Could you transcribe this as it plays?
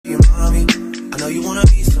you wanna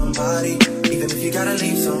be somebody, even if you gotta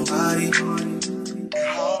leave somebody.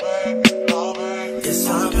 Yes,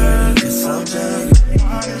 I'm hurt, yes, I'm dead.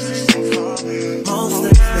 Most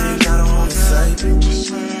things, baby, I don't wanna say.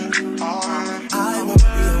 I won't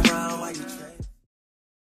be around while you trade.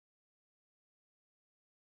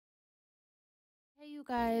 Hey you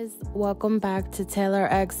guys, welcome back to Taylor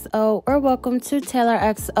XO, or welcome to Taylor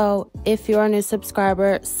XO if you're a new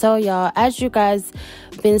subscriber. So y'all, as you guys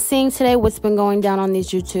been seeing today, what's been going down on these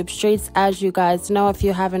YouTube streets, as you guys know if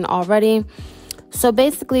you haven't already. So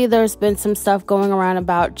basically there's been some stuff going around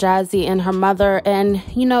about Jazzy and her mother, and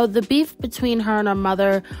you know, the beef between her and her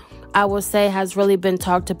mother, I will say, has really been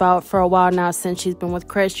talked about for a while now since she's been with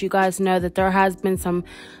Chris. You guys know that there has been some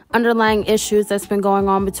underlying issues that's been going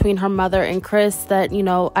on between her mother and Chris that, you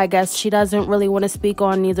know, I guess she doesn't really want to speak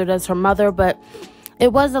on, neither does her mother. But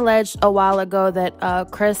it was alleged a while ago that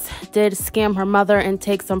Chris did scam her mother and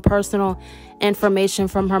take some personal information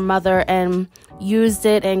from her mother and used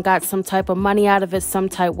it and got some type of money out of it some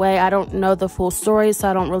type way. I don't know the full story, so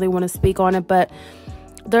I don't really want to speak on it, but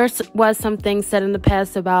there was some things said in the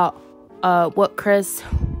past about what Chris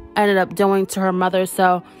ended up doing to her mother.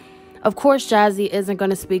 So of course Jazzy isn't going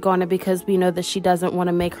to speak on it because we know that she doesn't want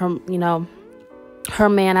to make her, you know, her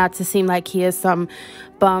man out to seem like he is some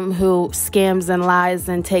bum who scams and lies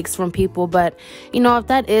and takes from people. But you know, if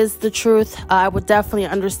that is the truth, I would definitely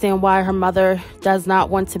understand why her mother does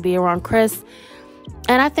not want to be around Chris.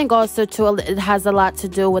 And I think also too, it has a lot to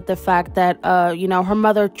do with the fact that you know, her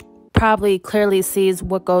mother probably clearly sees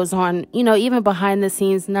what goes on, you know, even behind the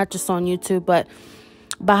scenes, not just on YouTube, but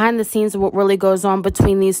behind the scenes, what really goes on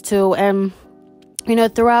between these two. And you know,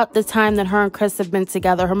 throughout the time that her and Chris have been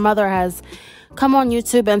together, her mother has come on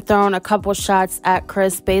YouTube and thrown a couple shots at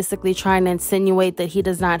Chris, basically trying to insinuate that he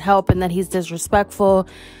does not help and that he's disrespectful.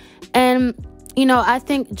 And you know, I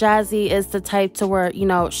think Jazzy is the type to where, you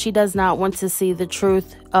know, she does not want to see the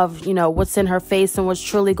truth of, you know, what's in her face and what's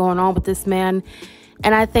truly going on with this man.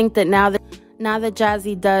 And I think that now that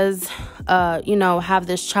Jazzy does, you know, have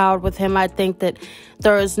this child with him, I think that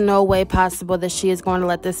there is no way possible that she is going to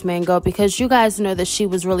let this man go, because you guys know that she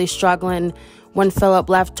was really struggling when Philip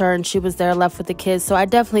left her and she was there left with the kids. So I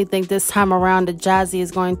definitely think this time around that Jazzy is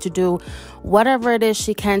going to do whatever it is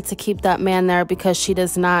she can to keep that man there, because she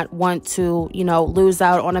does not want to, you know, lose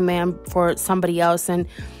out on a man for somebody else. And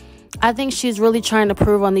I think she's really trying to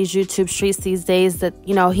prove on these YouTube streets these days that,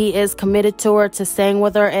 you know, he is committed to her, to staying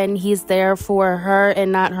with her, and he's there for her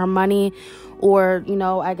and not her money or, you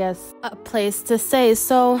know, I guess a place to stay.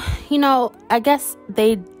 So, you know, I guess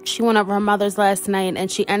she went over her mother's last night and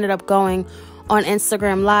she ended up going on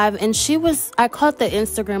Instagram Live, and I caught the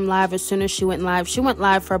Instagram Live as soon as she went live. She went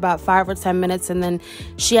live for about 5 or 10 minutes, and then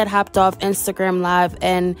she had hopped off Instagram Live,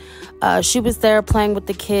 and she was there playing with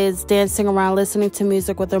the kids, dancing around, listening to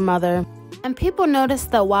music with her mother. And people noticed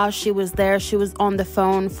that while she was there, she was on the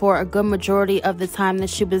phone for a good majority of the time that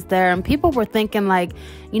she was there. And people were thinking, like,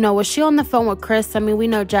 you know, was she on the phone with Chris? I mean, we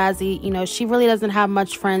know Jazzy, you know, she really doesn't have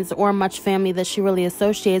much friends or much family that she really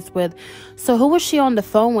associates with. So who was she on the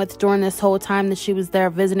phone with during this whole time that she was there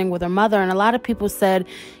visiting with her mother? And a lot of people said,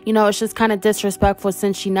 you know, it's just kind of disrespectful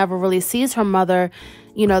since she never really sees her mother.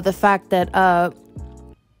 You know, the fact that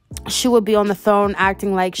she would be on the phone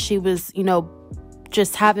acting like she was, you know,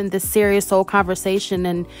 just having this serious whole conversation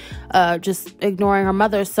and just ignoring her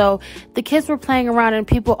mother. So the kids were playing around, and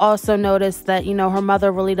people also noticed that, you know, her mother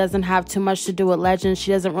really doesn't have too much to do with Legend.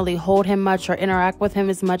 She doesn't really hold him much or interact with him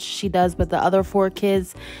as much as she does with the other 4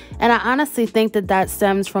 kids. And I honestly think that that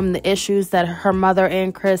stems from the issues that her mother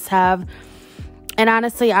and Chris have. And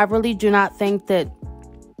honestly, I really do not think that,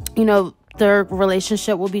 you know, their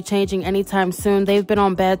relationship will be changing anytime soon. They've been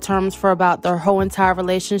on bad terms for about their whole entire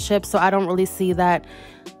relationship, so I don't really see that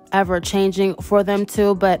ever changing for them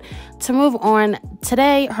too. But to move on,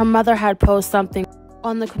 today her mother had posted something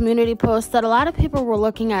on the community post that a lot of people were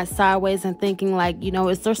looking at sideways and thinking, like, you know,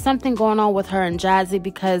 is there something going on with her and Jazzy?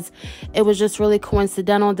 Because it was just really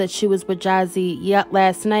coincidental that she was with Jazzy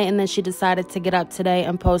last night, and then she decided to get up today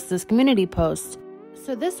and post this community post.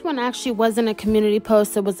 So this one actually wasn't a community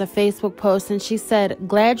post, it was a Facebook post, and she said,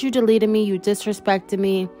 "Glad you deleted me, you disrespected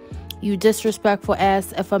me, you disrespectful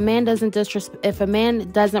ass. If a man doesn't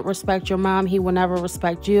respect your mom, he will never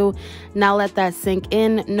respect you. Now let that sink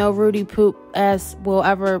in. No Rudy poop ass will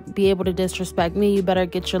ever be able to disrespect me. You better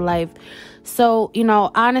get your life." So, you know,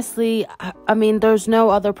 honestly, I mean, there's no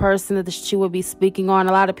other person that she would be speaking on.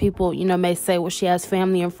 A lot of people, you know, may say, well, she has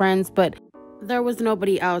family and friends, but there was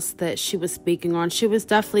nobody else that she was speaking on. She was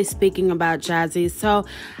definitely speaking about Jazzy. So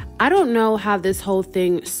I don't know how this whole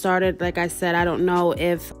thing started. Like I said, I don't know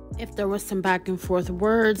if if there was some back and forth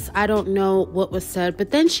words. I don't know what was said.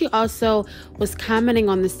 But then she also was commenting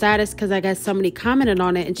on the status, because I guess somebody commented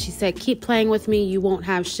on it, and she said, keep playing with me, you won't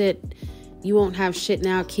have shit. You won't have shit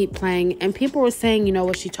now, keep playing. And people were saying, you know,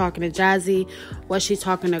 was she talking to Jazzy? Was she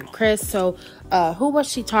talking to Chris? So who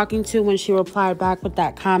was she talking to when she replied back with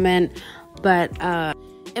that comment? But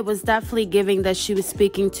it was definitely giving that she was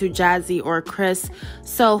speaking to Jazzy or Chris.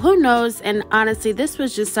 So who knows? And honestly, this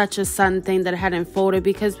was just such a sudden thing that had unfolded,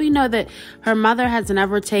 because we know that her mother has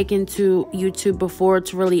never taken to YouTube before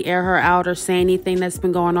to really air her out or say anything that's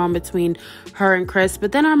been going on between her and Chris.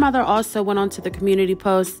 But then our mother also went on to the community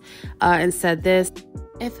post and said this: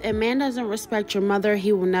 if a man doesn't respect your mother,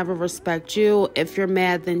 he will never respect you. If you're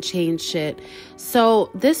mad, then change shit.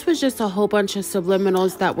 So this was just a whole bunch of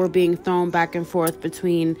subliminals that were being thrown back and forth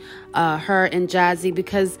between her and Jazzy,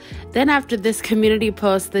 because then after this community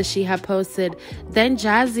post that she had posted, then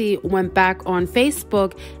Jazzy went back on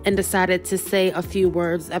Facebook and decided to say a few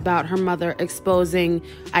words about her mother exposing,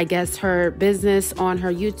 I guess, her business on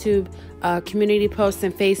her YouTube community post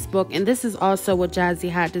and Facebook. And this is also what Jazzy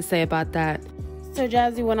had to say about that. So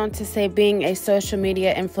Jazzy went on to say, being a social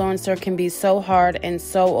media influencer can be so hard and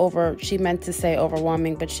so she meant to say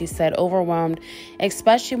overwhelming, but she said overwhelmed,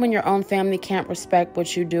 especially when your own family can't respect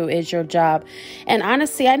what you do is your job. And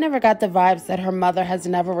honestly, I never got the vibes that her mother has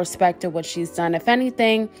never respected what she's done. If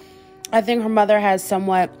anything, I think her mother has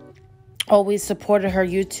somewhat always supported her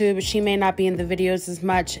YouTube. She may not be in the videos as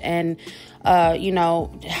much and you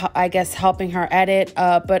know, I guess helping her edit,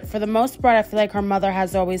 but for the most part, I feel like her mother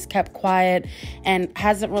has always kept quiet and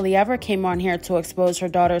hasn't really ever came on here to expose her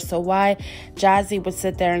daughter. So why Jazzy would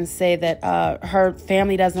sit there and say that her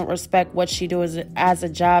family doesn't respect what she does as a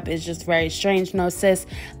job is just very strange. No, sis,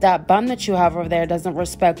 that bum that you have over there doesn't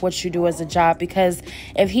respect what you do as a job, because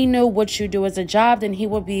if he knew what you do as a job, then he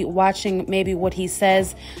would be watching maybe what he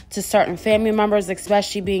says to certain family members,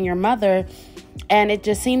 especially being your mother. And it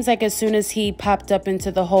just seems like as soon as he popped up into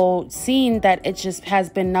the whole scene, that it just has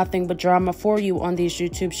been nothing but drama for you on these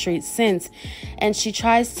YouTube streets since. And she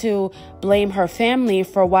tries to blame her family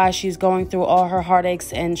for why she's going through all her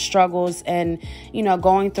heartaches and struggles and, you know,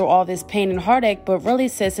 going through all this pain and heartache. But really,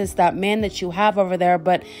 sis, it's that man that you have over there.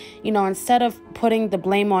 But, you know, instead of putting the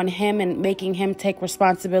blame on him and making him take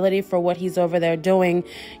responsibility for what he's over there doing,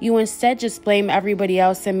 you instead just blame everybody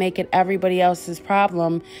else and make it everybody else's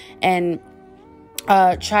problem, and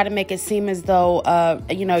try to make it seem as though,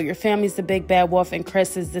 you know, your family's the big bad wolf and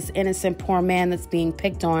Chris is this innocent poor man that's being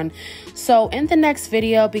picked on. So in the next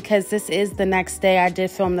video, because this is the next day, I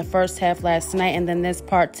did film the first half last night and then this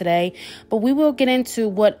part today, but we will get into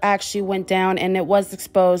what actually went down, and it was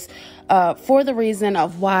exposed for the reason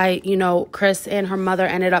of why, you know, Chris and her mother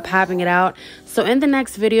ended up having it out. So in the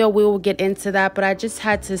next video, we will get into that, but I just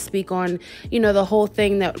had to speak on, you know, the whole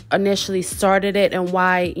thing that initially started it and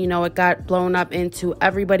why, you know, it got blown up into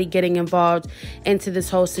everybody getting involved into this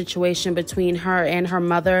whole situation between her and her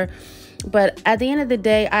mother. But at the end of the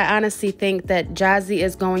day, I honestly think that Jazzy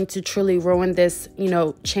is going to truly ruin this, you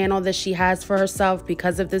know, channel that she has for herself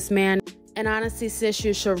because of this man. And honestly, sis,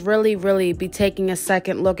 you should really be taking a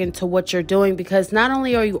second look into what you're doing, because not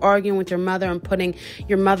only are you arguing with your mother and putting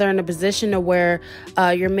your mother in a position to where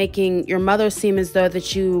you're making your mother seem as though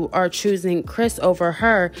that you are choosing Chris over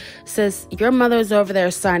her. Sis, your mother's over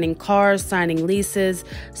there signing cars, signing leases,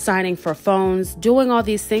 signing for phones, doing all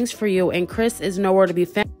these things for you, and Chris is nowhere to be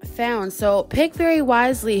found. So pick very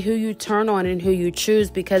wisely who you turn on and who you choose,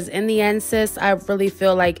 because in the end, sis, I really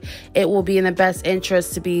feel like it will be in the best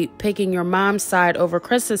interest to be picking your mom's side over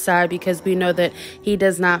Chris's side, because we know that he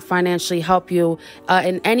does not financially help you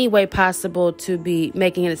in any way possible, to be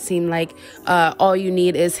making it seem like all you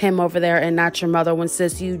need is him over there and not your mother, when,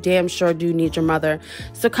 sis, you damn sure do need your mother.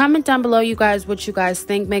 So comment down below, you guys, what you guys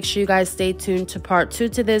think. Make sure you guys stay tuned to part 2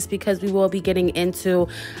 to this, because we will be getting into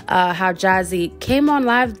how Jazzy came on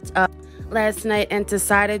live last night and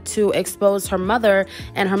decided to expose her mother,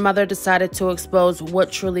 and her mother decided to expose what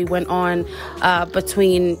truly went on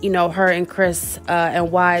between, you know, her and Chris, and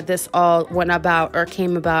why this all went about or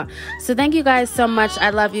came about. So thank you guys so much. I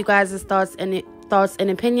love you guys' thoughts and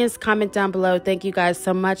opinions. Comment down below. Thank you guys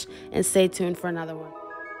so much, and stay tuned for another one.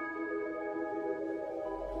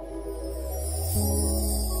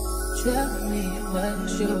 Tell me what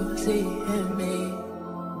you see in me.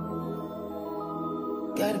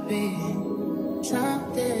 Gotta be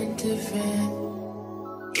something different.